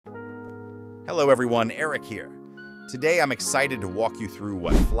Hello everyone, Eric here. Today I'm excited to walk you through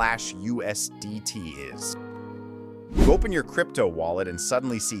what Flash USDT is. You open your crypto wallet and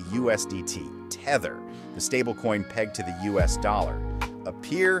suddenly see USDT, Tether, the stablecoin pegged to the US dollar,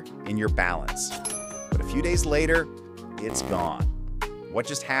 appear in your balance. But a few days later, it's gone. What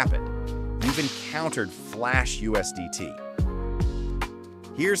just happened? You've encountered Flash USDT.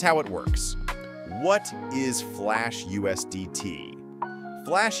 Here's how it works. What is Flash USDT?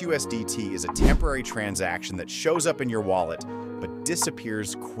 Flash USDT is a temporary transaction that shows up in your wallet but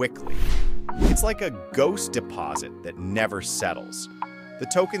disappears quickly. It's like a ghost deposit that never settles. The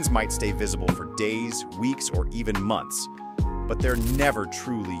tokens might stay visible for days, weeks, or even months, but they're never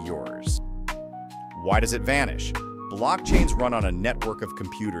truly yours. Why does it vanish? Blockchains run on a network of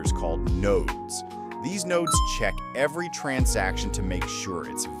computers called nodes. These nodes check every transaction to make sure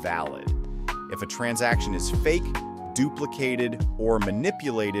it's valid. If a transaction is fake, duplicated, or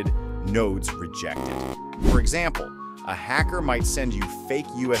manipulated, nodes reject it. For example, a hacker might send you fake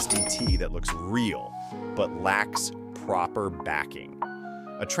USDT that looks real, but lacks proper backing.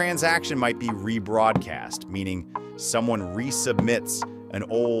 A transaction might be rebroadcast, meaning someone resubmits an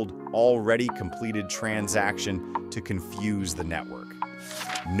old, already completed transaction to confuse the network.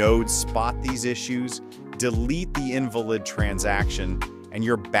 Nodes spot these issues, delete the invalid transaction, and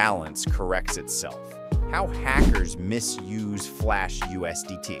your balance corrects itself. How hackers misuse Flash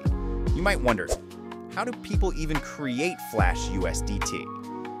USDT? You might wonder, how do people even create Flash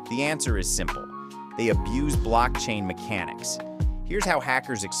USDT? The answer is simple. They abuse blockchain mechanics. Here's how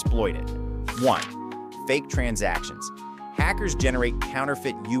hackers exploit it. 1. Fake transactions. Hackers generate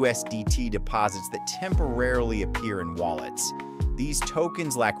counterfeit USDT deposits that temporarily appear in wallets. These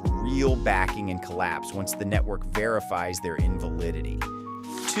tokens lack real backing and collapse once the network verifies their invalidity.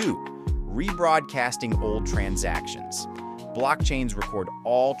 2. Rebroadcasting old transactions. Blockchains record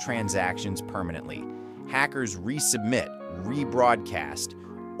all transactions permanently. Hackers resubmit, rebroadcast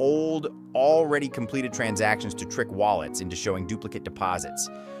old, already completed transactions to trick wallets into showing duplicate deposits.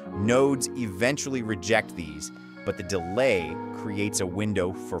 Nodes eventually reject these, but the delay creates a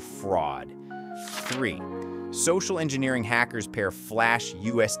window for fraud. 3. Social engineering. Hackers pair Flash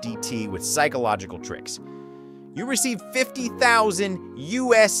USDT with psychological tricks. You received 50,000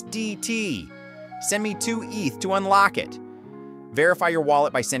 USDT. Send me 2 ETH to unlock it. Verify your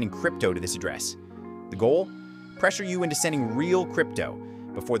wallet by sending crypto to this address. The goal? Pressure you into sending real crypto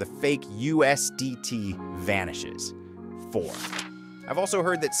before the fake USDT vanishes. 4. I've also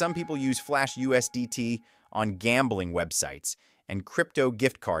heard that some people use Flash USDT on gambling websites and crypto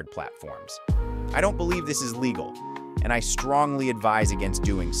gift card platforms. I don't believe this is legal, and I strongly advise against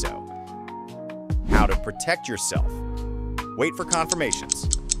doing so. How to protect yourself. Wait for confirmations.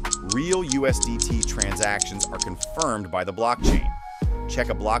 Real USDT transactions are confirmed by the blockchain. Check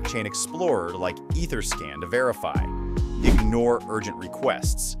a blockchain explorer like Etherscan to verify. Ignore urgent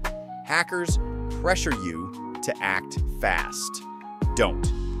requests. Hackers pressure you to act fast. Don't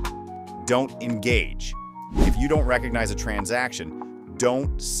engage. If you don't recognize a transaction,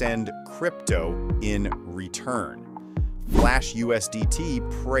 don't send crypto in return. Flash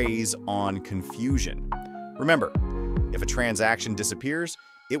USDT preys on confusion. Remember, if a transaction disappears,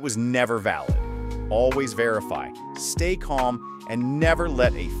 it was never valid. Always verify, stay calm, and never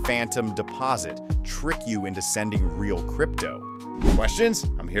let a phantom deposit trick you into sending real crypto. Questions?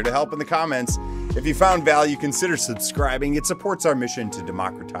 I'm here to help in the comments. If you found value, consider subscribing. It supports our mission to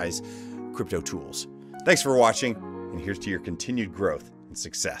democratize crypto tools. Thanks for watching, and here's to your continued growth and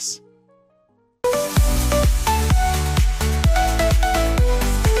success.